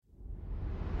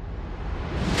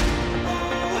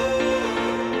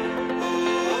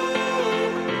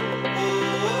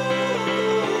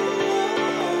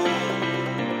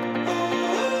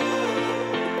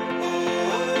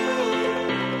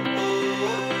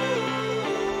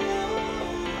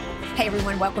Hey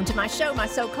everyone, welcome to my show, My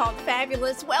So-Called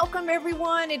Fabulous. Welcome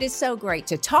everyone. It is so great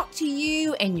to talk to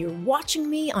you, and you're watching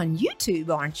me on YouTube,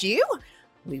 aren't you?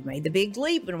 We've made the big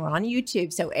leap and we're on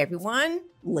YouTube. So everyone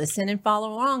listen and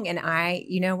follow along. And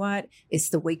you know what? It's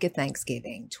the week of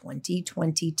Thanksgiving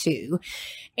 2022.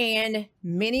 And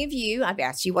many of you, I've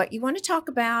asked you what you want to talk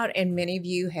about. And many of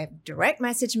you have direct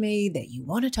messaged me that you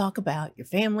want to talk about your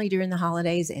family during the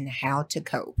holidays and how to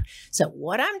cope. So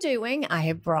what I'm doing, I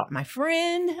have brought my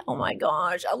friend. Oh my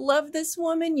gosh, I love this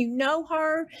woman. You know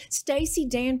her, Stacey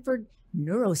Danford,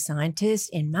 neuroscientist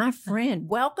and my friend.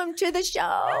 Welcome to the show.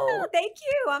 Oh, thank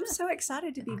you. I'm so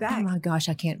excited to be back. Oh my gosh,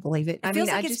 I can't believe it. It feels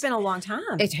like it's been a long time.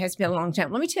 It has been a long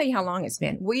time. Let me tell you how long it's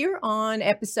been. We're on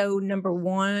episode number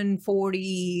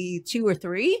 142 or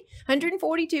 3.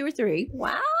 142 or 3.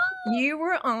 Wow. You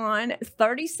were on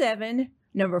 37,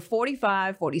 number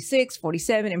 45, 46,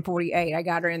 47, and 48. I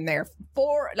got her in there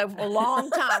for a long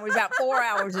time. It was about 4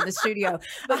 hours in the studio.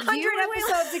 100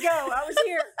 episodes ago, I was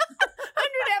here.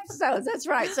 100 episodes. That's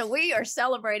right. So we are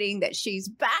celebrating that she's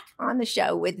back on the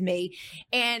show with me.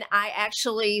 And I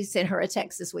actually sent her a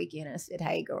text this weekend. I said,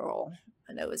 hey, girl,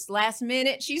 I know it's last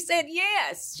minute. She said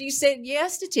yes. She said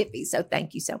yes to Tiffy. So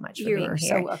thank you so much for being here. You're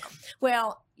so welcome.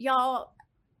 Well, y'all,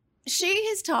 she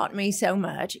has taught me so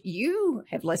much. You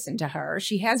have listened to her.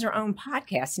 She has her own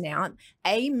podcast now,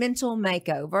 A Mental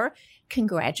Makeover.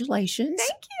 Congratulations.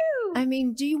 Thank you. I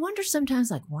mean, do you wonder sometimes,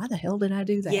 like, why the hell did I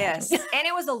do that? Yes. And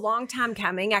it was a long time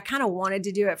coming. I kind of wanted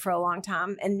to do it for a long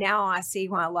time. And now I see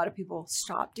why a lot of people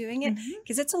stop doing it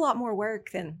because it's a lot more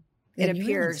work than it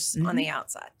appears on the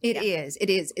outside. It is.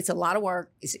 It's a lot of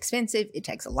work. It's expensive. It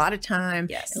takes a lot of time,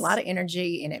 yes, a lot of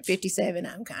energy. And at 57,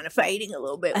 I'm kind of fading a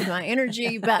little bit with my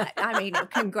energy. But I mean,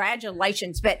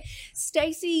 congratulations. But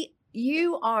Stacey,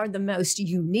 you are the most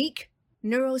unique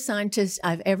neuroscientist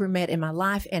I've ever met in my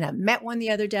life. And I met one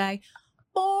the other day.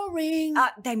 Boring.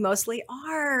 They mostly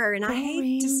are. And boring. I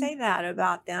hate to say that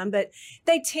about them, but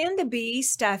they tend to be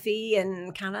stuffy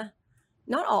and kind of,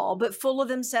 not all, but full of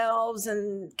themselves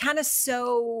and kind of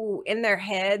so in their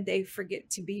head, they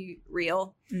forget to be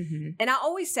real. Mm-hmm. And I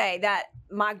always say that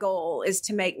my goal is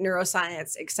to make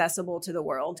neuroscience accessible to the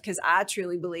world because I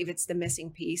truly believe it's the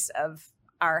missing piece of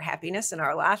our happiness in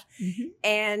our life. Mm-hmm.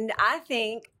 And I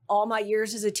think all my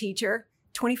years as a teacher,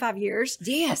 25 years,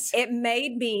 yes, it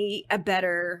made me a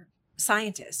better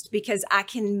scientist because I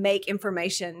can make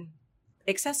information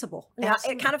accessible.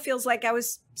 It kind of feels like I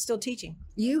was still teaching.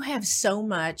 You have so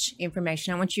much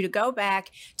information. I want you to go back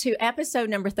to episode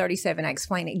number 37. I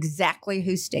explain exactly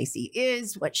who Stacey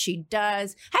is, what she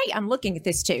does. Hey, I'm looking at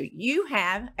this too. You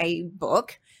have a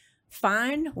book,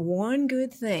 Find One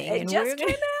Good Thing. It just came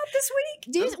out this week.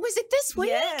 Was it this week?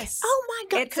 Yes. Oh my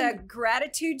God. It's a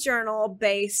gratitude journal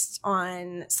based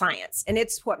on science. And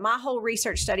it's what my whole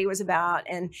research study was about.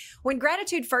 And when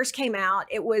gratitude first came out,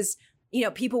 it was,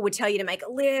 people would tell you to make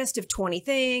a list of 20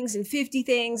 things and 50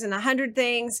 things and 100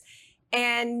 things.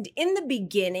 And in the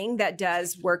beginning, that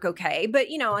does work okay. But,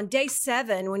 on day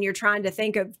 7, when you're trying to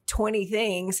think of 20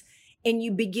 things and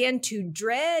you begin to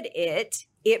dread it,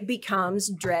 it becomes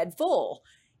dreadful.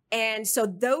 And so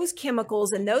those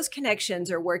chemicals and those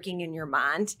connections are working in your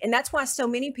mind. And that's why so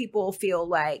many people feel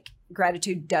like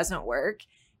gratitude doesn't work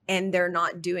and they're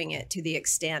not doing it to the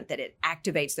extent that it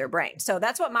activates their brain. So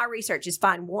that's what my research is,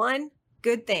 find one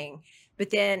good thing. But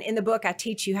then in the book, I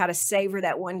teach you how to savor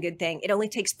that one good thing. It only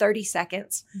takes 30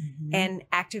 seconds and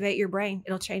activate your brain.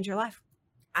 It'll change your life.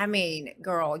 I mean,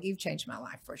 girl, you've changed my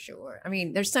life for sure. I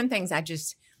mean, there's some things like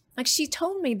she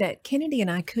told me that Kennedy and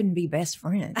I couldn't be best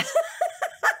friends.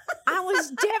 I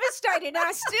was devastated.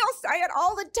 I still say it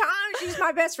all the time. She's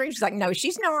my best friend. She's like, no,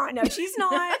 she's not. No, she's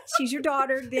not. She's your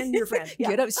daughter, then your friend. Yeah.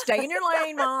 Get up, stay in your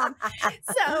lane, Mom.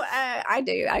 So I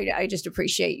do. I just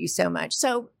appreciate you so much.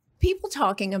 So people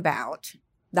talking about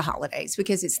the holidays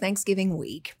because it's Thanksgiving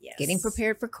week, yes, getting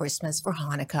prepared for Christmas, for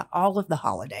Hanukkah, all of the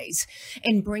holidays,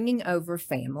 and bringing over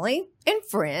family and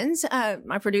friends.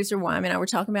 My producer, Wyman, and I were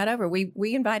talking about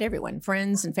we invite everyone,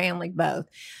 friends and family, both.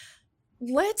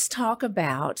 Let's talk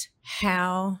about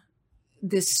how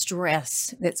this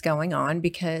stress that's going on,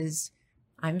 because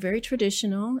I'm very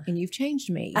traditional and you've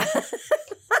changed me.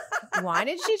 Why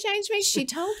did she change me? She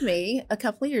told me a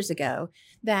couple of years ago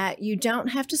that you don't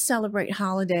have to celebrate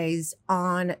holidays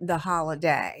on the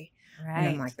holiday. Right. And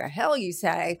I'm like, the hell you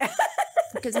say?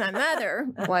 Because my mother,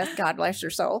 God bless her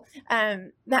soul,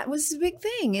 that was a big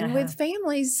thing. And with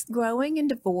families growing and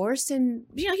divorce and,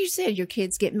 you said your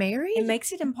kids get married. It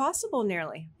makes it impossible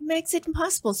nearly. It makes it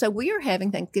impossible. So we are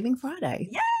having Thanksgiving Friday.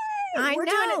 Yay! We're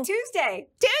doing it Tuesday.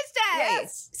 Tuesday.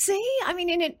 Yes. See, I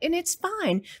mean, and it's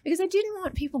fine because I didn't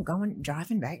want people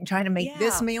driving back and trying to make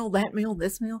this meal, that meal,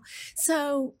 this meal.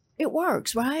 So it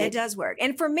works, right? It does work.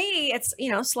 And for me, it's,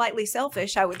 slightly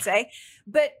selfish, I would say.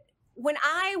 But when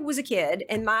I was a kid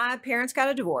and my parents got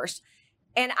a divorce,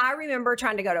 and I remember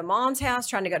trying to go to mom's house,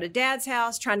 trying to go to dad's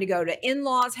house, trying to go to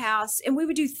in-laws' house, and we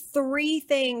would do 3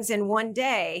 things in one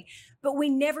day, but we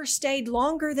never stayed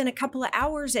longer than a couple of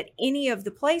hours at any of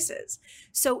the places.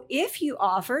 So if you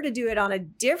offer to do it on a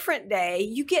different day,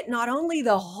 you get not only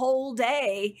the whole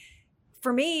day.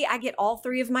 For me, I get all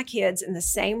 3 of my kids in the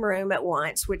same room at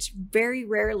once, which very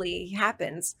rarely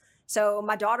happens. So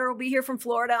my daughter will be here from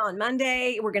Florida on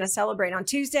Monday. We're going to celebrate on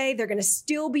Tuesday. They're going to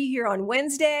still be here on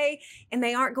Wednesday, and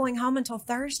they aren't going home until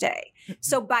Thursday.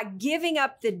 So by giving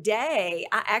up the day,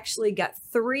 I actually got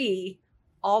 3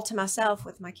 all to myself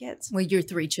with my kids. With your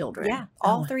 3 children. Yeah,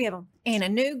 all 3 of them. And a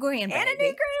new grandbaby.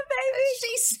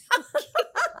 She's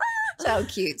so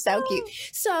cute. So cute.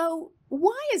 So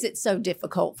why is it so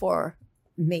difficult for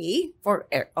me, for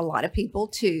a lot of people,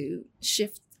 to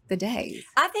shift the days?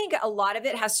 I think a lot of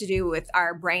it has to do with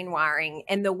our brain wiring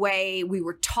and the way we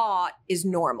were taught is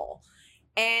normal.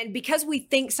 And because we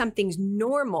think something's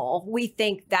normal, we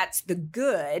think that's the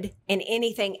good, and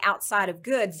anything outside of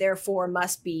good, therefore,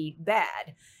 must be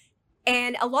bad.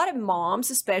 And a lot of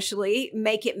moms, especially,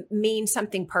 make it mean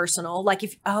something personal. Like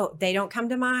if, they don't come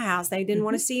to my house, they didn't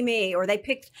want to see me, or they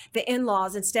picked the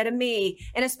in-laws instead of me.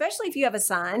 And especially if you have a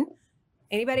son,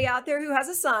 anybody out there who has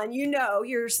a son,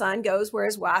 your son goes where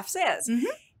his wife says.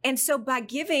 And so by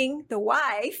giving the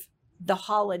wife the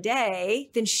holiday,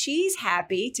 then she's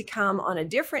happy to come on a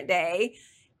different day.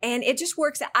 And it just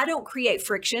works. I don't create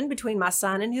friction between my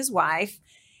son and his wife.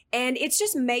 And it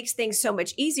just makes things so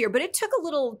much easier. But it took a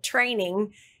little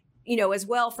training, as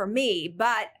well for me.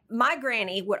 But my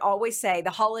granny would always say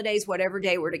the holidays, whatever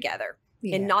day we're together.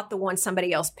 And not the one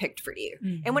somebody else picked for you.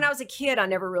 And when I was a kid, I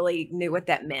never really knew what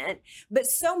that meant. But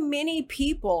so many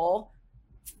people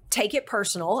take it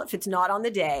personal if it's not on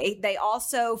the day. They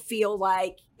also feel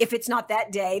like if it's not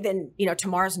that day, then,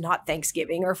 tomorrow's not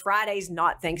Thanksgiving or Friday's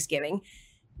not Thanksgiving.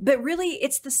 But really,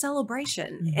 it's the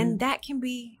celebration. And that can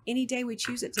be any day we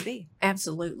choose it to be.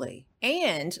 Absolutely.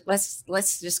 And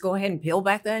let's just go ahead and peel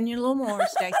back the onion a little more,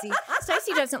 Stacey.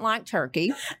 Stacey doesn't like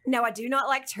turkey. No, I do not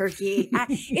like turkey.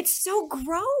 It's so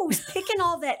gross, picking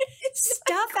all that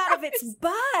stuff out of its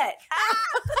butt.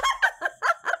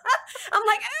 I'm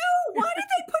like, oh, why did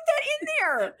they put that in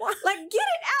there? Like, get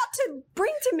it out to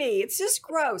bring to me. It's just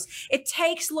gross. It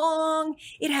takes long.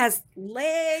 It has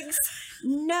legs.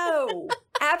 No,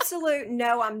 absolute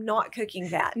no, I'm not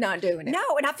cooking that. Not doing it.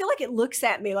 No, and I feel like it looks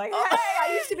at me like, hey,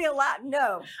 I used to be allowed.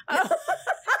 No.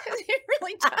 It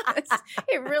really does.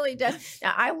 It really does.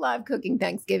 Now, I love cooking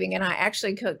Thanksgiving, and I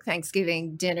actually cook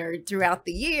Thanksgiving dinner throughout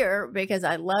the year because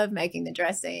I love making the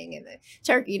dressing and the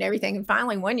turkey and everything. And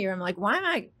finally, one year, I'm like,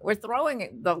 we're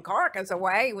throwing the carcass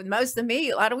away with most of the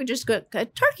meat. Why don't we just cook a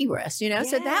turkey breast,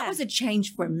 So that was a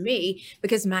change for me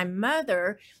because my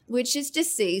mother, which is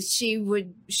deceased,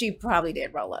 she probably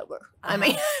did roll over. I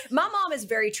mean, my mom is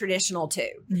very traditional too.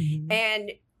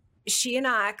 And she and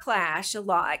I clash a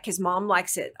lot because mom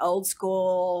likes it old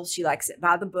school. She likes it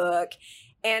by the book.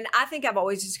 And I think I've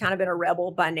always just kind of been a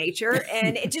rebel by nature,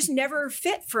 and it just never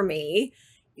fit for me.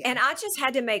 And I just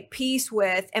had to make peace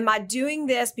with, am I doing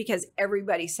this because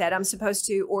everybody said I'm supposed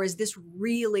to, or is this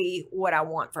really what I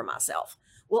want for myself?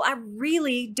 Well, I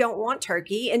really don't want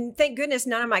turkey. And thank goodness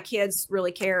none of my kids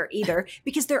really care either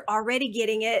because they're already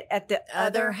getting it at the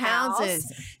other houses.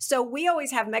 So we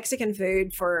always have Mexican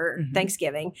food for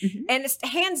Thanksgiving. And it's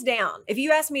hands down. If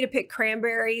you ask me to pick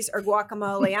cranberries or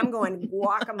guacamole, I'm going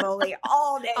guacamole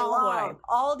all day long.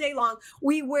 All day long.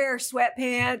 We wear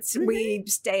sweatpants. We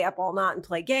stay up all night and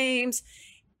play games.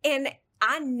 And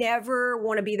I never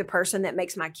want to be the person that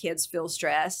makes my kids feel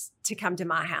stressed to come to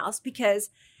my house because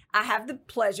I have the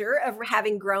pleasure of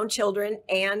having grown children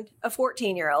and a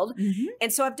 14-year-old.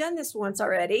 And so I've done this once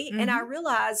already. And I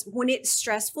realize when it's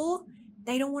stressful,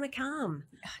 they don't want to come.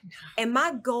 And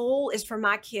my goal is for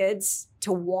my kids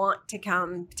to want to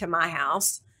come to my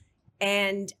house.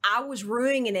 And I was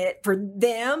ruining it for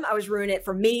them. I was ruining it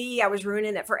for me. I was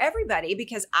ruining it for everybody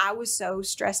because I was so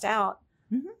stressed out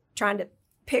trying to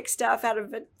pick stuff out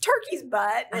of a turkey's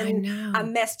butt, and I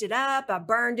messed it up. I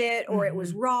burned it, or it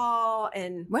was raw,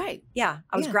 and I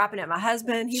was griping at my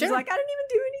husband. He was like, "I didn't even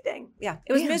do anything." Yeah,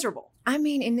 it was miserable. I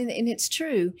mean, and it's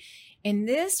true, and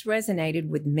this resonated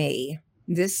with me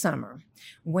this summer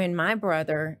when my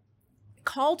brother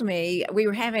called me. We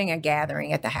were having a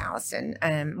gathering at the house,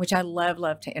 and which I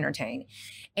love to entertain,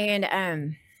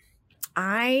 and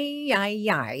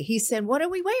He said, what do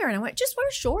we wear? And I went, just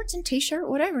wear shorts and t-shirt,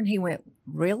 whatever. And he went,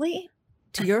 really?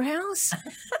 To your house?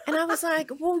 And I was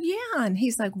like, well, yeah. And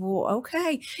he's like, well,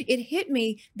 okay. It hit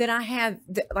me that I have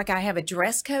a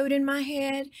dress code in my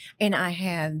head, and I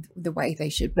have the way they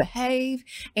should behave.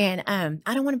 And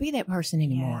I don't want to be that person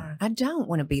anymore. Yeah. I don't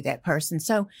want to be that person.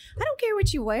 So I don't care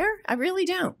what you wear. I really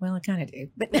don't. Well, I kind of do,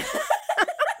 but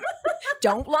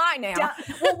don't lie now.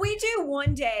 Well, we do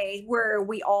one day where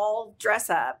we all dress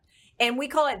up, and we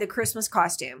call it the Christmas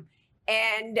costume.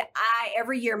 And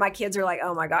every year my kids are like,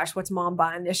 oh my gosh, what's mom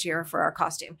buying this year for our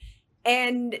costume?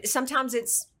 And sometimes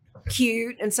it's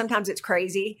cute and sometimes it's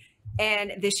crazy.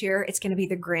 And this year it's going to be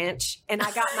the Grinch. And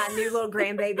I got my new little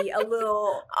grandbaby a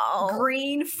little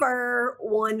green fur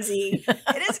onesie.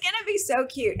 It is going to be so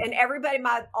cute. And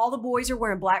all the boys are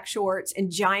wearing black shorts and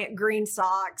giant green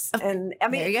socks. And I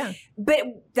mean, there you go. But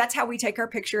that's how we take our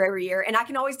picture every year. And I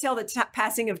can always tell the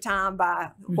passing of time by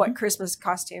what Christmas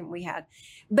costume we had.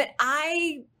 But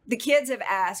the kids have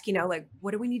asked, like,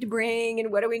 what do we need to bring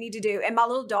and what do we need to do? And my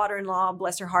little daughter-in-law,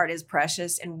 bless her heart, is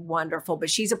precious and wonderful, but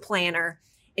she's a planner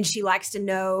and she likes to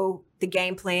know the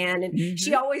game plan. And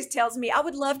she always tells me, I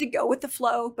would love to go with the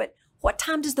flow, but what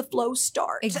time does the flow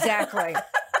start? Exactly.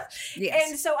 Yes.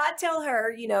 And so I tell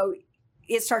her,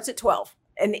 it starts at 12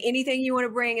 and anything you want to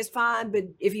bring is fine. But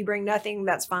if you bring nothing,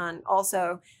 that's fine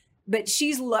also. But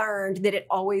she's learned that it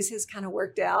always has kind of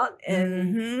worked out,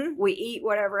 and we eat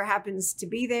whatever happens to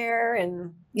be there.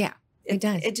 And yeah, it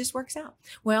does. It just works out.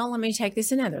 Well, let me take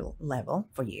this another level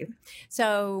for you.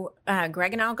 So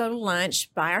Greg and I'll go to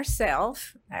lunch by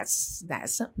ourselves.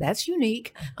 That's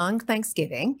unique on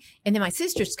Thanksgiving. And then my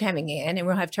sister's coming in, and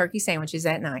we'll have turkey sandwiches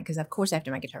that night because, of course, I have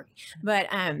to make a turkey. But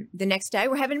the next day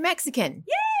we're having Mexican.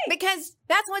 Yay! Because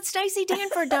that's what Stacey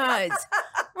Danford does.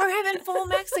 We're having full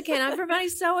Mexican.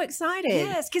 Everybody's so excited.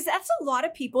 Yes, because that's a lot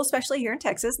of people, especially here in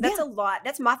Texas. That's a lot.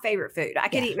 That's my favorite food. I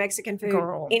could eat Mexican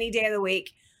food any day of the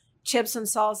week. Chips and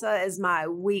salsa is my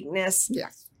weakness.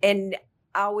 Yes. And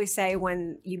I always say,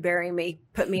 when you bury me,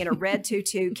 put me in a red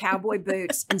tutu, cowboy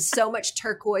boots, and so much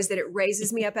turquoise that it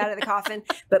raises me up out of the coffin.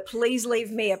 But please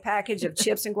leave me a package of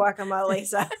chips and guacamole.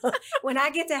 So when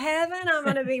I get to heaven, I'm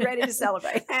going to be ready to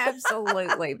celebrate.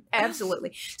 Absolutely.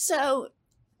 Absolutely. So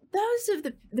those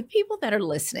of the people that are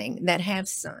listening that have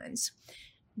sons,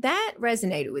 that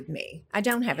resonated with me. I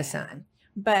don't have a son,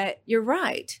 but you're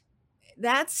right.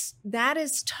 That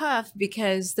is tough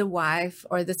because the wife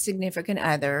or the significant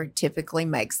other typically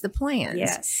makes the plans.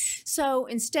 Yes. So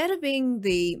instead of being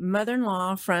the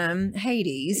mother-in-law from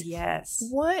Hades,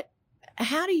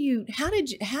 how do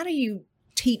you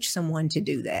teach someone to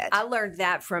do that? I learned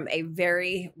that from a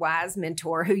very wise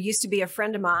mentor who used to be a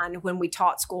friend of mine when we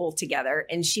taught school together.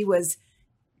 And she was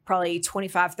probably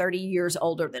 25, 30 years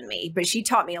older than me, but she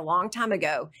taught me a long time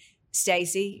ago,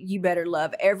 Stacey, you better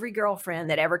love every girlfriend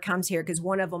that ever comes here because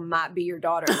one of them might be your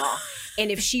daughter-in-law. And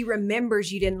if she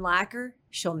remembers you didn't like her,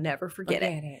 she'll never forget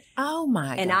it. Oh,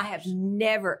 my And gosh. I have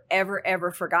never, ever,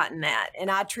 ever forgotten that.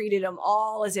 And I treated them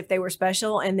all as if they were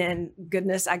special. And then,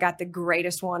 goodness, I got the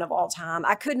greatest one of all time.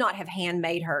 I could not have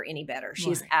handmade her any better.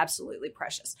 She's absolutely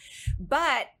precious.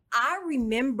 But I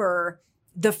remember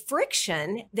the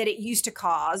friction that it used to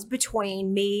cause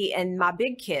between me and my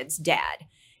big kid's dad.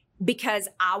 Because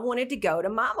I wanted to go to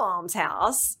my mom's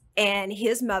house and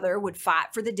his mother would fight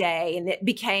for the day. And it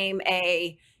became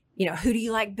a, who do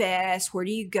you like best? Where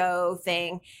do you go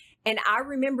thing? And I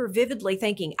remember vividly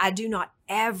thinking, I do not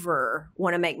ever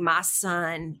want to make my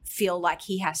son feel like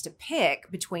he has to pick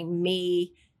between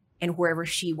me and wherever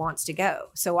she wants to go.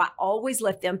 So I always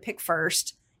let them pick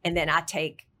first, and then I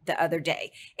take the other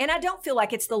day. And I don't feel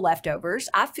like it's the leftovers.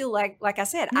 I feel like I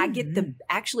said, I get the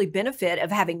actually benefit of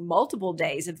having multiple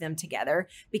days of them together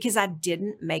because I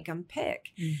didn't make them pick.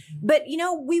 But,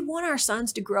 we want our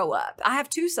sons to grow up. I have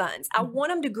 2 sons. I want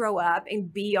them to grow up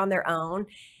and be on their own.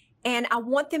 And I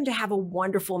want them to have a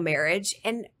wonderful marriage.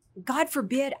 And God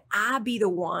forbid I be the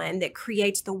one that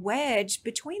creates the wedge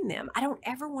between them. I don't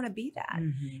ever want to be that.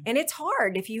 And it's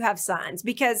hard if you have sons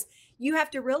because you have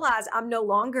to realize I'm no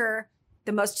longer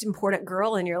the most important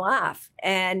girl in your life.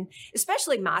 And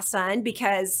especially my son,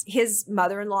 because his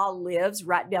mother-in-law lives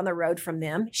right down the road from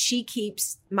them. She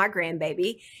keeps my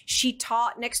grandbaby. She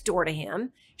taught next door to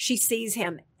him. She sees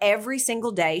him every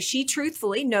single day. She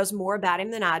truthfully knows more about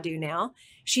him than I do now.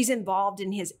 She's involved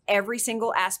in his every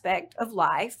single aspect of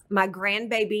life. My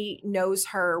grandbaby knows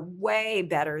her way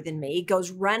better than me,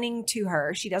 goes running to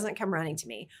her. She doesn't come running to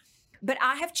me. But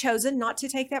I have chosen not to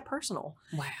take that personal.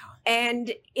 Wow.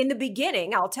 And in the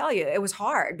beginning, I'll tell you, it was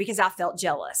hard because I felt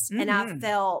jealous and I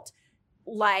felt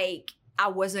like I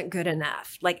wasn't good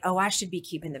enough. Like, oh, I should be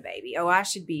keeping the baby. Oh, I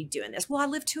should be doing this. Well, I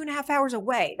live 2.5 hours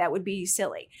away. That would be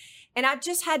silly. And I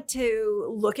just had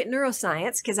to look at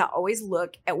neuroscience because I always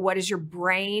look at what is your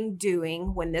brain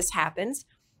doing when this happens.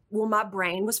 Well, my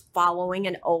brain was following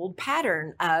an old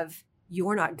pattern of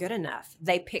you're not good enough.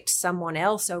 They picked someone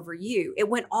else over you. It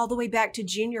went all the way back to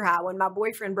junior high when my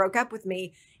boyfriend broke up with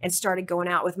me and started going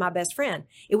out with my best friend.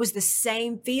 It was the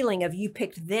same feeling of you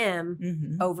picked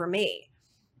them over me.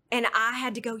 And I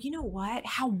had to go, you know what?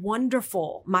 How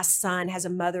wonderful my son has a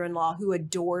mother-in-law who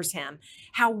adores him.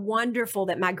 How wonderful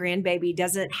that my grandbaby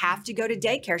doesn't have to go to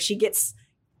daycare. She gets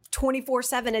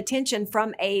 24/7 attention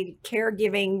from a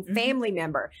caregiving family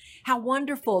member. How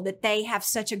wonderful that they have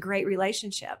such a great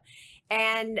relationship.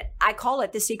 And I call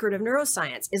it the secret of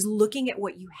neuroscience is looking at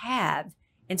what you have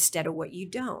instead of what you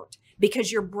don't,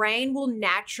 because your brain will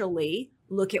naturally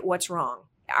look at what's wrong.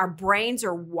 Our brains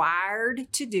are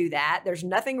wired to do that. There's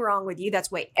nothing wrong with you. That's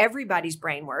the way everybody's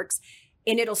brain works.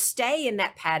 And it'll stay in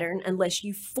that pattern unless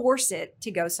you force it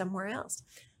to go somewhere else.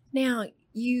 Now,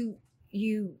 you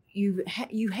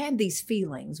had these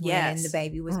feelings when the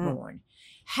baby was born.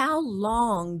 How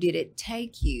long did it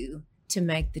take you to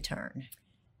make the turn?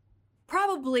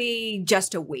 Probably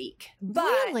just a week. But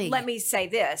Really? let me say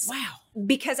this. Wow.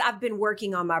 Because I've been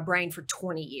working on my brain for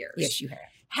 20 years. Yes, you have.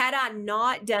 Had I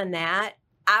not done that,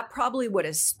 I probably would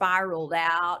have spiraled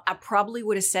out. I probably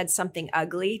would have said something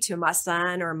ugly to my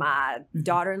son or my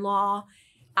daughter-in-law.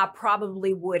 I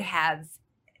probably would have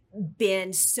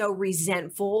been so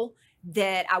resentful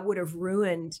that I would have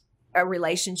ruined a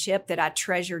relationship that I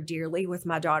treasure dearly with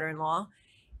my daughter-in-law.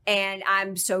 And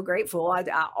I'm so grateful. I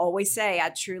always say I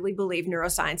truly believe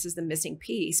neuroscience is the missing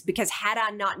piece, because had I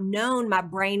not known my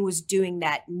brain was doing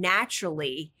that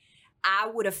naturally, I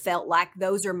would have felt like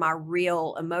those are my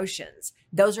real emotions.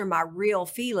 Those are my real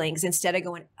feelings, instead of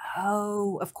going,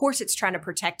 oh, of course it's trying to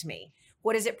protect me.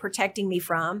 What is it protecting me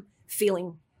from?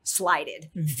 Feeling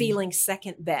slighted, feeling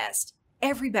second best.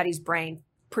 Everybody's brain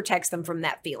protects them from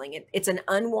that feeling. It's an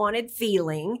unwanted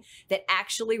feeling that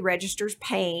actually registers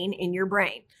pain in your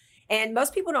brain. And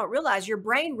most people don't realize your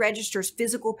brain registers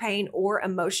physical pain or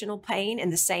emotional pain in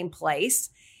the same place.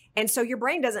 And so your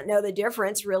brain doesn't know the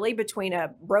difference really between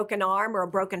a broken arm or a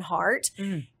broken heart.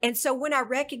 And so when I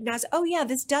recognize, oh yeah,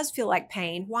 this does feel like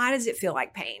pain. Why does it feel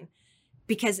like pain?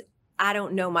 Because I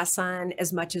don't know my son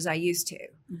as much as I used to.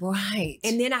 Right.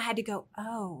 And then I had to go,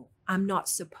 oh, I'm not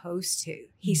supposed to.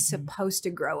 He's supposed to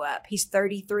grow up. He's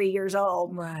 33 years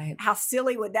old. Right. How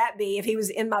silly would that be if he was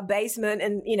in my basement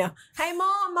and, you know, hey,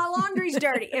 Mom, my laundry's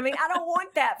dirty. I mean, I don't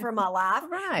want that for my life.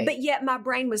 Right. But yet my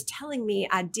brain was telling me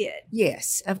I did.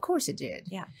 Yes, of course it did.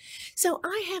 Yeah. So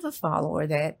I have a follower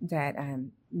that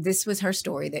this was her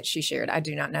story that she shared. I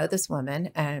do not know this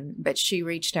woman, but she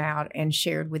reached out and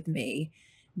shared with me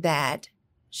that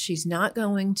she's not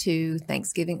going to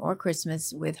Thanksgiving or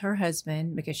Christmas with her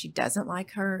husband because she doesn't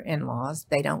like her in-laws.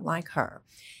 They don't like her.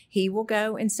 He will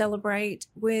go and celebrate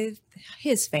with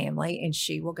his family, and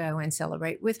she will go and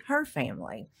celebrate with her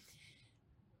family.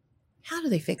 How do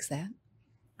they fix that?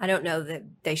 I don't know that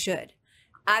they should.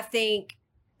 I think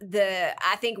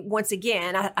once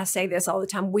again, I say this all the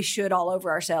time, we should all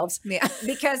over ourselves. Yeah.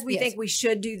 Because we think we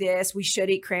should do this. We should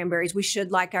eat cranberries. We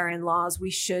should like our in-laws.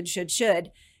 We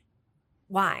should.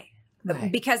 Why? Right.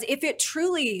 Because if it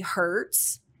truly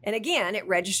hurts, and again, it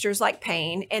registers like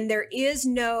pain, and there is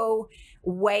no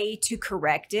way to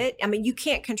correct it. I mean, you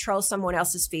can't control someone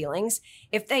else's feelings.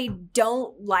 If they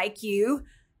don't like you,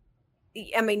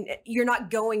 I mean, you're not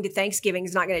going to Thanksgiving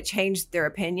is not going to change their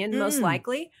opinion, most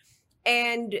likely.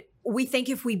 And we think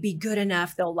if we be good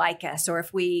enough, they'll like us. Or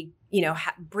if we,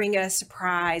 bring a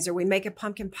surprise or we make a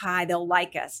pumpkin pie, they'll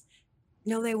like us.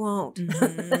 No, they won't.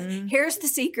 Here's the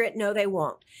secret. No, they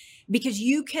won't. Because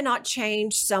you cannot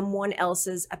change someone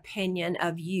else's opinion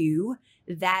of you.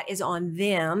 That is on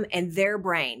them and their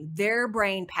brain. Their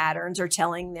brain patterns are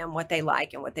telling them what they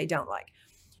like and what they don't like.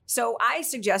 So I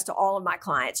suggest to all of my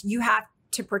clients, you have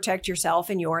to protect yourself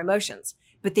and your emotions,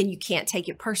 but then you can't take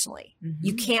it personally.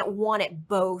 You can't want it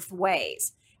both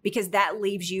ways, because that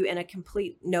leaves you in a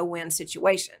complete no-win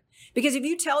situation. Because if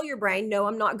you tell your brain, no,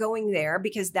 I'm not going there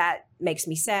because that makes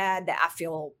me sad, that I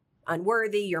feel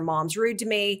unworthy, your mom's rude to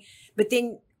me. But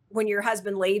then when your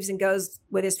husband leaves and goes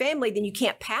with his family, then you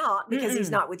can't pout because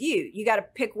he's not with you. You got to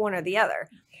pick one or the other.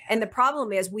 And the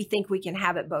problem is we think we can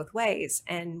have it both ways,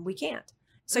 and we can't.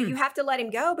 So you have to let him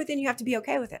go, but then you have to be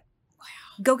okay with it.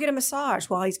 Wow. Go get a massage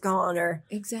while he's gone, or,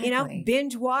 exactly.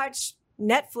 Binge watch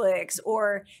Netflix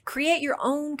or create your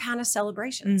own kind of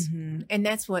celebrations. Mm-hmm. And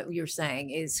that's what you're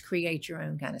saying is create your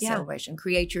own kind of celebration,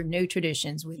 create your new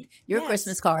traditions with your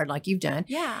Christmas card like you've done.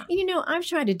 Yeah. And, I've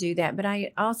tried to do that, but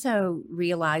I also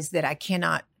realize that I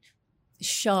cannot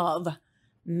shove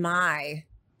my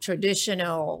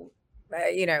traditional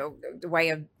the way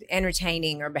of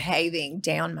entertaining or behaving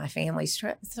down my family's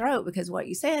throat, because what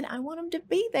you said, I want them to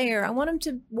be there. I want them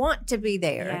to want to be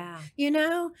there,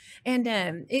 and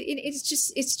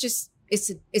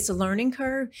it's a learning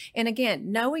curve. And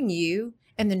again, knowing you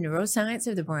and the neuroscience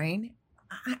of the brain,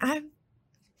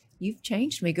 you've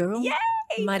changed me, girl. Yay!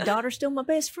 My daughter's still my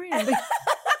best friend.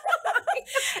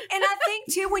 And I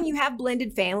think too, when you have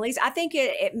blended families, I think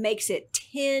it makes it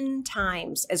 10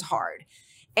 times as hard.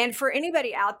 And for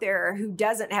anybody out there who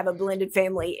doesn't have a blended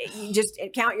family, you just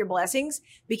count your blessings,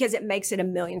 because it makes it a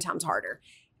million times harder,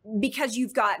 because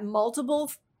you've got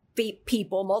multiple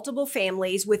people, multiple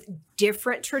families with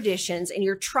different traditions, and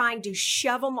you're trying to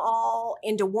shove them all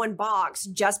into one box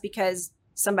just because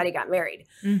somebody got married.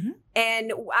 Mm-hmm.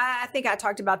 And I think I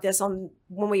talked about this when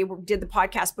we did the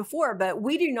podcast before, but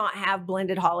we do not have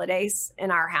blended holidays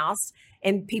in our house,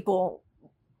 and people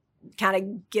kind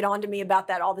of get on to me about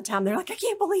that all the time. They're like, I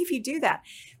can't believe you do that.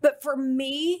 But for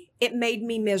me, it made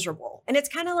me miserable. And it's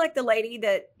kind of like the lady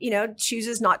that,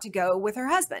 chooses not to go with her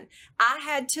husband. I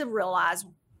had to realize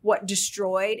what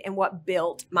destroyed and what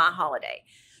built my holiday.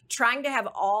 Trying to have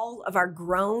all of our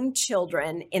grown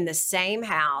children in the same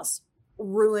house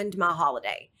ruined my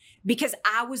holiday, because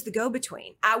I was the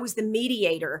go-between. I was the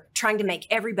mediator, trying to make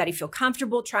everybody feel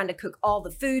comfortable, trying to cook all the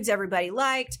foods everybody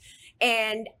liked.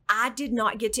 And I did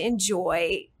not get to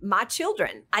enjoy my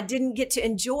children. I didn't get to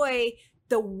enjoy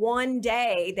the one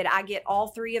day that I get all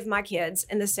 3 of my kids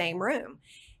in the same room.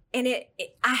 And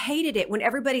I hated it. When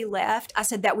everybody left, I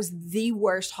said that was the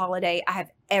worst holiday I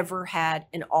have ever had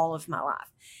in all of my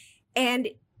life. And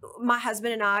my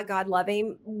husband and I, God love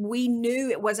him, we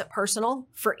knew it wasn't personal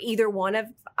for either one of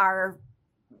our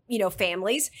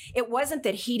families. It wasn't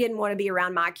that he didn't want to be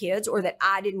around my kids or that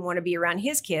I didn't want to be around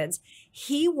his kids.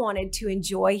 He wanted to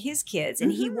enjoy his kids,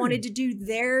 and he wanted to do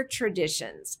their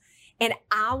traditions. And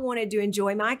I wanted to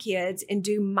enjoy my kids and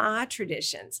do my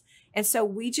traditions. And so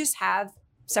we just have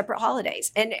separate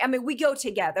holidays. And I mean, we go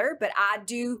together, but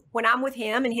when I'm with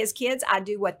him and his kids, I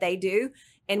do what they do.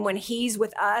 And when he's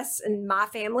with us and my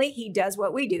family, he does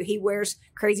what we do. He wears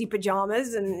crazy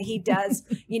pajamas and he does,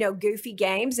 goofy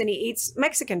games, and he eats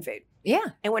Mexican food. Yeah.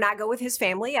 And when I go with his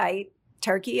family, I eat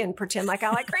turkey and pretend like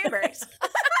I like cranberries.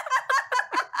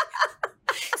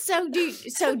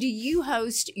 So do you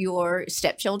host your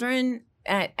stepchildren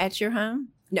at your home?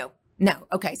 No.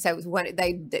 Okay. So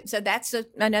that's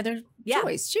another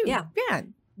choice too. Yeah.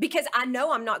 Because I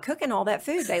know I'm not cooking all that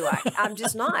food they like. I'm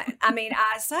just not. I mean,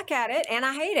 I suck at it and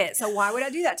I hate it. So why would I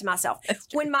do that to myself?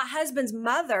 When my husband's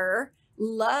mother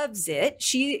loves it,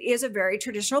 she is a very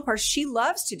traditional person. She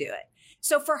loves to do it.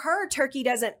 So for her, turkey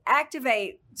doesn't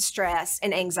activate stress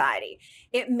and anxiety.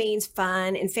 It means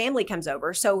fun and family comes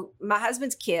over. So my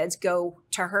husband's kids go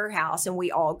to her house and we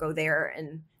all go there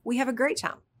and we have a great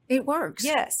time. It works.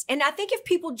 Yes. And I think if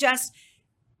people just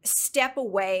step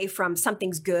away from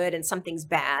something's good and something's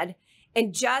bad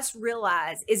and just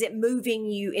realize, is it moving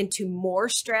you into more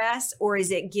stress or is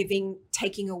it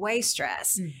taking away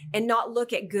stress? And not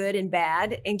look at good and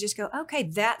bad and just go, okay,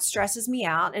 that stresses me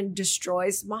out and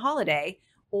destroys my holiday,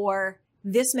 or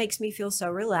this makes me feel so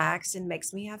relaxed and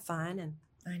makes me have fun. And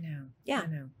I know. Yeah. I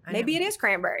know. Maybe it is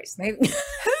cranberries. Maybe. Who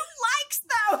likes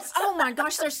those? Oh my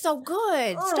gosh, they're so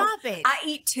good. Stop it. I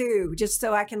eat 2 just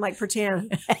so I can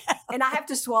pretend. And I have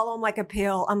to swallow them like a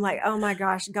pill. I'm like, oh my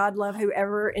gosh, God love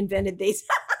whoever invented these.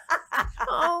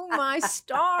 Oh my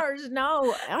stars. No,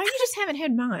 you just haven't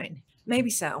had mine. Maybe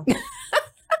so.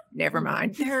 Never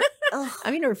mind.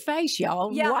 I mean, her face,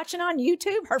 y'all. Yeah. Watching on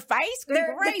YouTube, her face.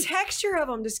 The texture of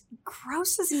them just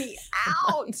grosses me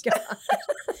out.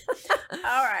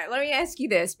 All right, let me ask you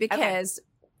this, because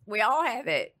we all have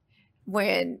it.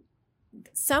 When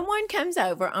someone comes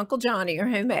over, Uncle Johnny or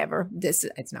whomever,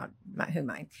 it's not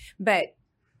mine, but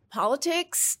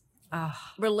politics,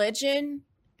 religion,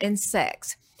 and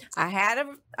sex. I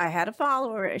had a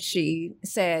follower. She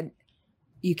said,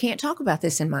 you can't talk about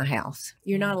this in my house.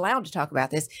 You're not allowed to talk about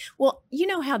this. Well, you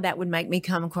know how that would make me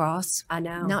come across? I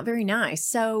know. Not very nice.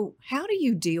 So how do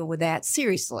you deal with that?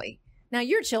 Seriously. Now,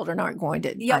 your children aren't going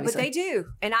to. Yeah, obviously. But they do.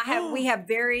 And we have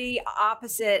very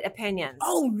opposite opinions.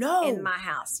 Oh, no. In my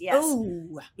house. Yes.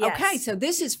 Oh, yes. Okay. So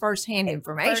this is firsthand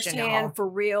information. Firsthand for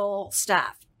real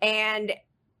stuff. And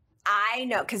I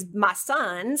know, because my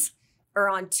sons are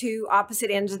on two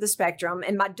opposite ends of the spectrum.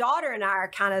 And my daughter and I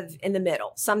are kind of in the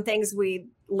middle. Some things we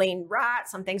lean right,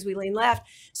 some things we lean left.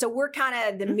 So we're kind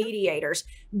of the mediators.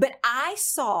 But I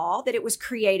saw that it was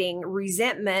creating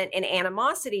resentment and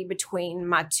animosity between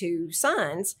my two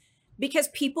sons because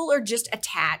people are just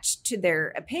attached to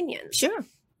their opinions. Sure.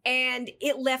 And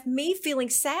it left me feeling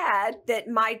sad that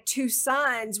my two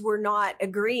sons were not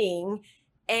agreeing.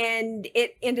 And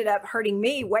it ended up hurting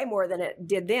me way more than it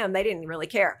did them. They didn't really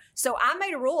care. So I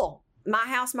made a rule, my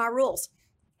house, my rules.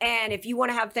 And if you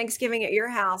want to have Thanksgiving at your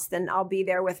house, then I'll be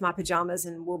there with my pajamas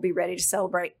and we'll be ready to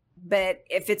celebrate. But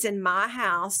if it's in my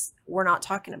house, we're not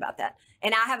talking about that.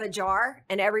 And I have a jar,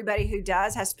 and everybody who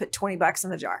does has to put $20 in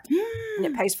the jar. And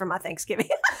it pays for my Thanksgiving.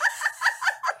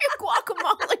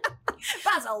 Guacamole.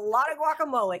 Buys a lot of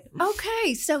guacamole.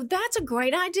 Okay, so that's a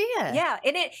great idea. Yeah,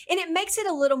 and it makes it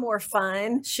a little more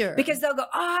fun. Sure. Because they'll go,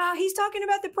 he's talking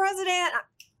about the president.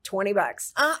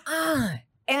 $20.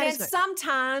 And then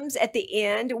sometimes at the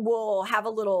end, we'll have a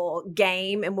little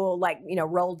game and we'll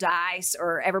roll dice,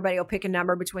 or everybody will pick a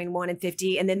number between 1 and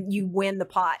 50, and then you win the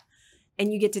pot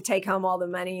and you get to take home all the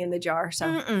money in the jar. So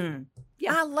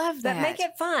yeah, I love that. But make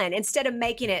it fun instead of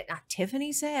making it,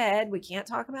 Tiffany said we can't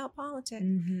talk about politics,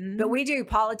 but we do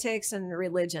politics and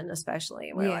religion, especially.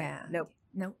 And we're like, nope.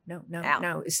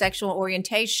 No. Sexual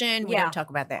orientation. We don't talk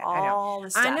about that. All the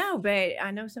stuff. I know, but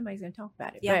I know somebody's going to talk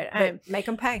about it. Yeah, but make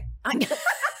them pay.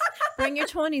 Bring your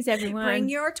 20s, everyone. Bring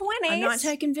your 20s. I'm not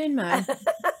taking Venmo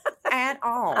at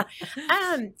all.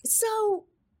 So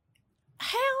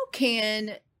how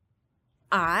can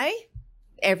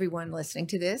everyone listening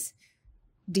to this,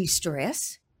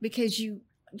 de-stress? Because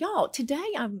y'all, today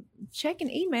I'm checking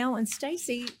email and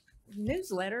Stacy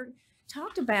newsletter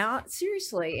talked about,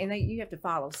 seriously, and you have to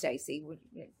follow Stacy.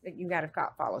 You got to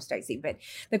follow Stacy. But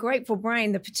the Grateful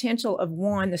Brain, the potential of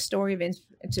one, the story of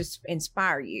to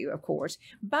inspire you, of course.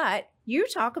 But you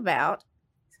talk about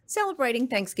celebrating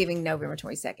Thanksgiving November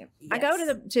 22nd. Yes. I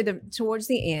go towards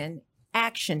the end.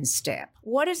 Action step.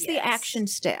 What is the action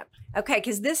step? Okay,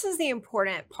 because this is the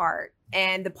important part,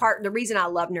 and the reason I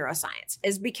love neuroscience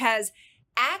is because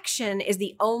action is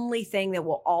the only thing that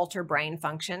will alter brain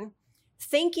function.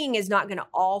 Thinking is not going to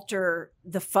alter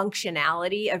the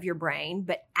functionality of your brain,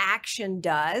 but action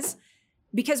does,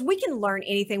 because we can learn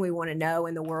anything we want to know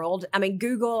in the world. I mean,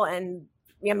 Google and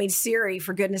Siri,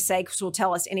 for goodness sakes, will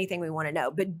tell us anything we want to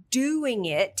know. But doing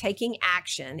it, taking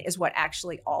action, is what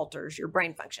actually alters your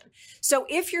brain function. So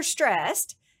if you're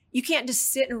stressed, you can't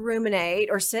just sit and ruminate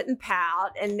or sit and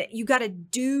pout, and you got to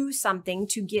do something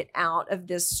to get out of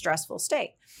this stressful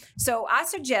state. So I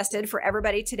suggested for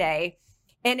everybody today,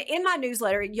 and in my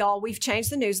newsletter, y'all, we've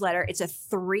changed the newsletter. It's a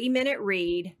 3-minute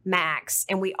read max,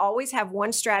 and we always have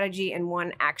one strategy and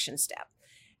one action step.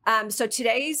 So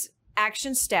today's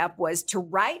action step was to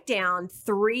write down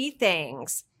 3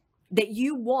 things that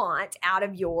you want out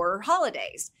of your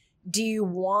holidays. Do you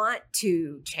want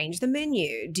to change the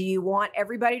menu? Do you want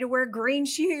everybody to wear green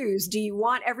shoes? Do you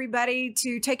want everybody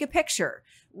to take a picture?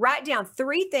 Write down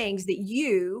 3 things that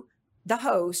you, the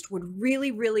host, would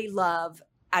really, really love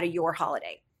out of your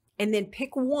holiday. And then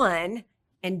pick one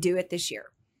and do it this year.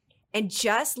 And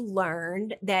just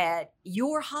learn that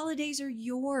your holidays are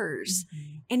yours.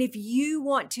 Mm-hmm. And if you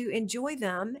want to enjoy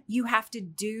them, you have to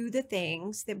do the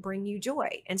things that bring you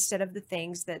joy instead of the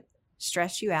things that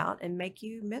stress you out and make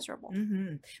you miserable.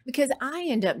 Mm-hmm. Because I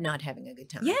end up not having a good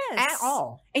time. Yes. At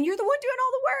all. And you're the one doing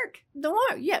all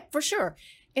the work. Yeah, for sure.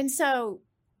 And so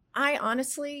I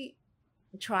honestly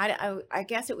try to, I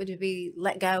guess it would be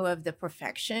let go of the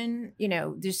perfection,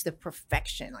 just the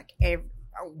perfection, like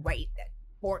weight that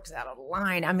forks out of the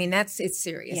line. I mean, it's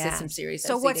serious. Yeah. It's some serious.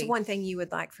 So OCD. What's one thing you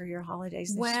would like for your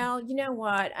holidays this year? You know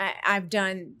what? I've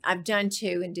done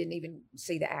 2 and didn't even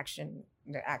see the action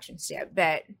step,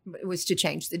 but it was to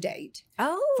change the date.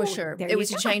 Oh, for sure. It was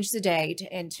to change the date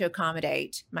and to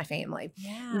accommodate my family.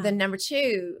 Yeah. The number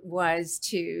 2 was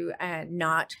to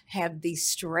not have the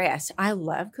stress. I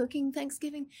love cooking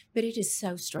Thanksgiving, but it is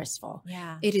so stressful.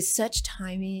 Yeah. It is such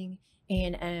timing.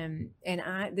 And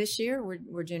this year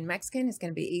we're doing Mexican. It's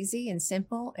going to be easy and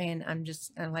simple, and I'm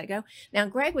just going to let it go. Now,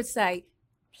 Greg would say,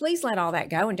 please let all that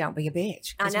go and don't be a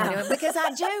bitch. I know. Because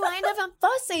I do. I end up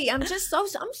fussy. I'm just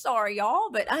I'm sorry, y'all,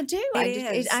 but I do.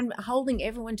 I'm holding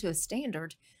everyone to a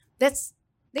standard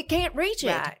they can't reach it.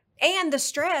 Right. And the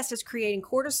stress is creating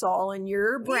cortisol in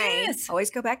your brain. Yes.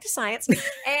 Always go back to science.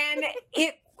 And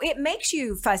it makes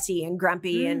you fussy and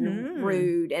grumpy and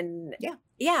rude and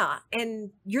yeah. And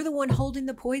you're the one holding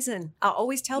the poison. I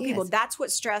always tell people that's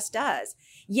what stress does.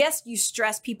 Yes, you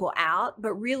stress people out,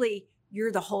 but really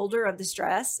you're the holder of the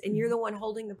stress and you're the one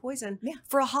holding the poison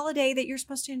for a holiday that you're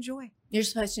supposed to enjoy. You're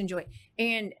supposed to enjoy.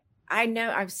 And I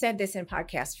know I've said this in a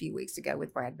podcast a few weeks ago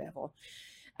with Brad Bevel,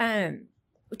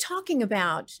 talking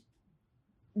about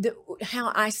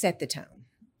how I set the tone.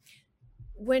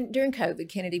 When during COVID,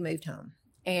 Kennedy moved home,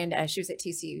 and she was at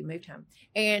TCU, moved home.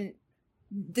 And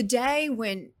the day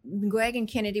when Greg and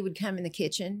Kennedy would come in the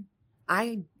kitchen,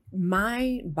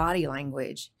 my body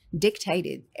language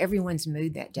dictated everyone's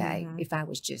mood that day. If I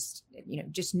was just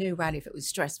knew right if it was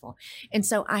stressful. And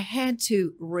so I had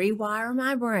to rewire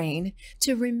my brain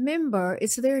to remember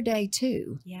it's their day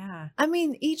too. Yeah. I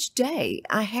mean, each day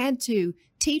I had to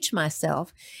teach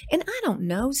myself. And I don't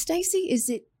know, Stacey, is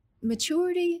it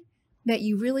maturity that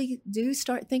you really do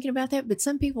start thinking about that? But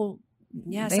some people,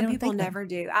 some people never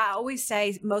do. I always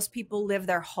say most people live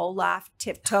their whole life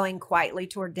tiptoeing quietly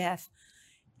toward death.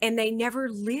 And they never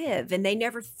live and they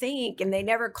never think and they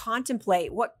never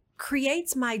contemplate what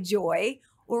creates my joy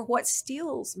or what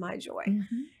steals my joy.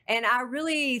 And I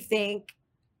really think,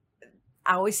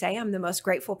 I always say I'm the most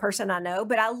grateful person I know,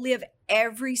 but I live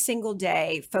every single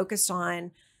day focused on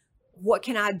what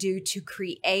can I do to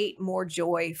create more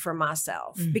joy for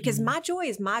myself? Because my joy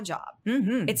is my job.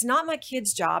 It's not my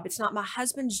kid's job. It's not my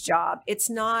husband's job. It's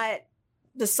not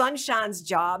the sunshine's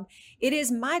job. It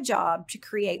is my job to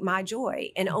create my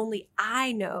joy. And only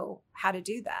I know how to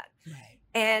do that. Right.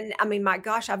 And I mean, my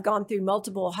gosh, I've gone through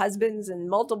multiple husbands and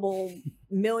multiple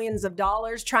millions of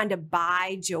dollars trying to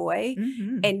buy joy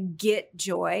and get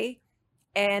joy.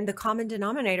 And the common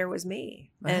denominator was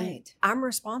me. Right. And I'm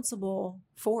responsible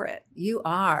for it. You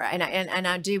are. And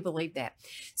I do believe that.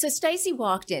 So Stacey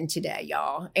walked in today,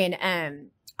 y'all. And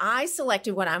I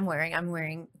selected what I'm wearing. I'm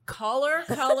wearing color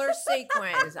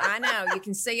sequins. I know you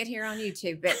can see it here on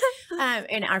YouTube, but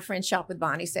and our friend Shop with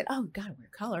Bonnie said, "Oh, gotta wear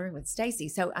color with Stacey."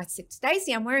 So I said,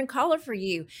 "Stacey, I'm wearing color for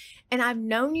you," and I've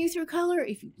known you through color.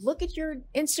 If you look at your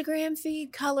Instagram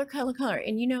feed, color.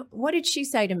 And you know what did she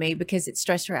say to me because it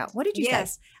stressed her out? What did you say?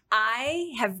 Yes,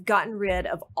 I have gotten rid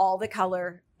of all the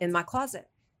color in my closet.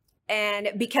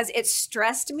 And because it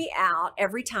stressed me out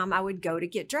every time I would go to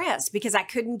get dressed because I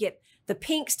couldn't get the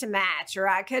pinks to match or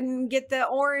I couldn't get the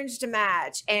orange to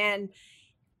match. And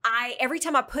every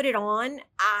time I put it on,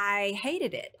 I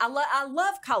hated it. I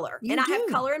love color. I have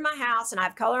color in my house and I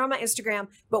have color on my Instagram,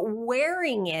 but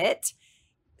wearing it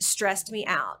stressed me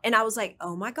out. And I was like,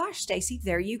 oh my gosh, Stacey,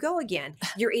 there you go again.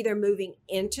 You're either moving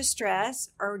into stress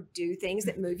or do things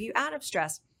that move you out of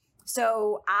stress.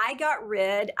 So I got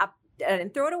rid, I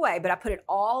didn't throw it away, but I put it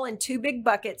all in 2 big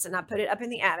buckets and I put it up in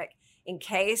the attic in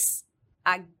case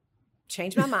I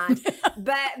change my mind.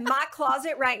 But my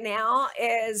closet right now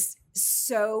is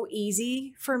so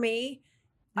easy for me.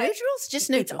 Neutrals? Just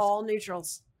neutrals? It's all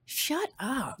neutrals. Shut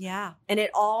up. Yeah. And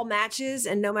it all matches.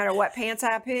 And no matter what pants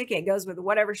I pick, it goes with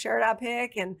whatever shirt I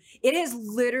pick. And it has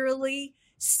literally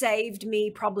saved me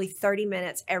probably 30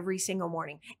 minutes every single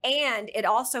morning. And it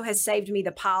also has saved me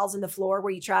the piles in the floor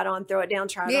where you try it on, throw it down,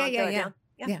 throw it down.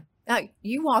 Yeah.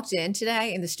 You walked in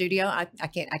today in the studio. I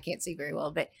can't see very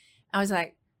well, but I was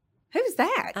like, who's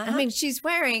that? I mean, she's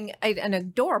wearing an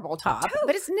adorable top,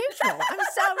 but it's neutral. I'm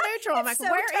so neutral. I'm like, so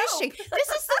where is she? This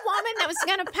is the woman that was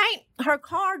going to paint her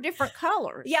car different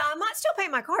colors. Yeah, I might still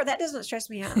paint my car. That doesn't stress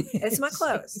me out. It's my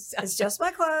clothes. It's just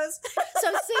my clothes.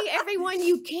 So see, everyone,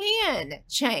 you can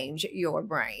change your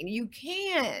brain. You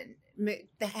can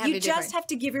have You just have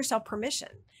to give yourself permission.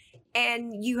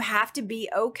 And you have to be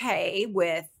okay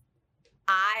with,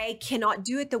 I cannot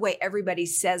do it the way everybody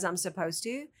says I'm supposed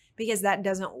to, because that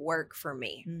doesn't work for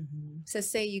me. So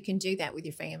say you can do that with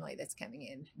your family that's coming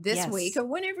in this week or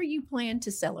whenever you plan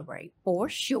to celebrate, for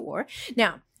sure.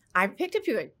 Now, I picked up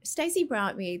Stacey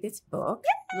brought me this book,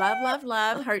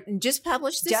 Love, Her, just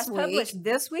published this week. Published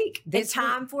this week. It's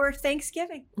time for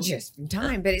Thanksgiving. Just in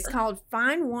time, but it's called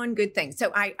Find One Good Thing.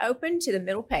 So I opened to the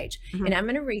middle page, and I'm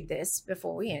going to read this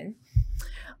before we end.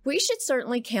 We should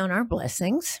certainly count our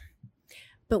blessings,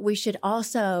 but we should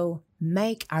also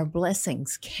make our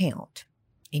blessings count.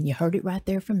 And you heard it right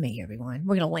there from me, everyone.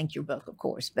 We're going to link your book, of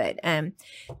course. But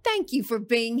thank you for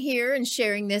being here and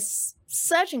sharing this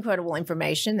such incredible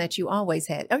information that you always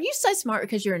had. Are you so smart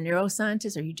because you're a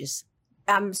neuroscientist, or are you just...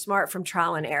 I'm smart from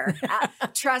trial and error.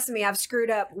 Trust me, I've screwed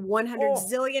up 100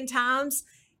 zillion times,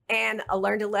 and I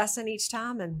learned a lesson each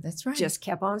time, and that's right. Just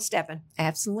kept on stepping.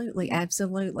 Absolutely.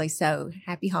 So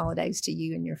happy holidays to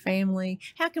you and your family.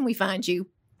 How can we find you?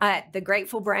 At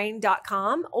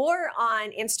thegratefulbrain.com or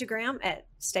on Instagram at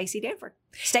Stacey Danford.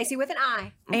 Stacey with an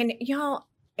I. And y'all,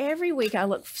 every week I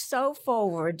look so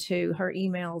forward to her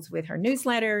emails with her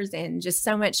newsletters and just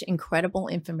so much incredible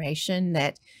information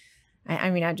that,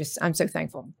 I'm so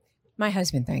thankful. My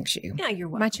husband thanks you. Yeah, you're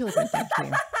welcome. My children thank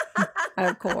you.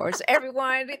 Of course.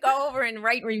 Everyone, go over and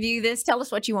rate and review this. Tell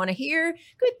us what you want to hear.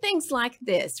 Good things like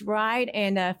this, right?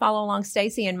 And follow along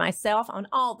Stacy and myself on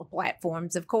all the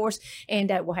platforms, of course. And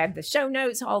we'll have the show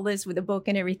notes, all this with the book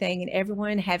and everything. And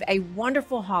everyone have a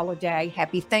wonderful holiday.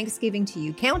 Happy Thanksgiving to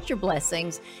you. Count your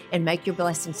blessings and make your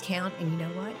blessings count. And you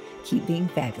know what? Keep being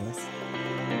fabulous.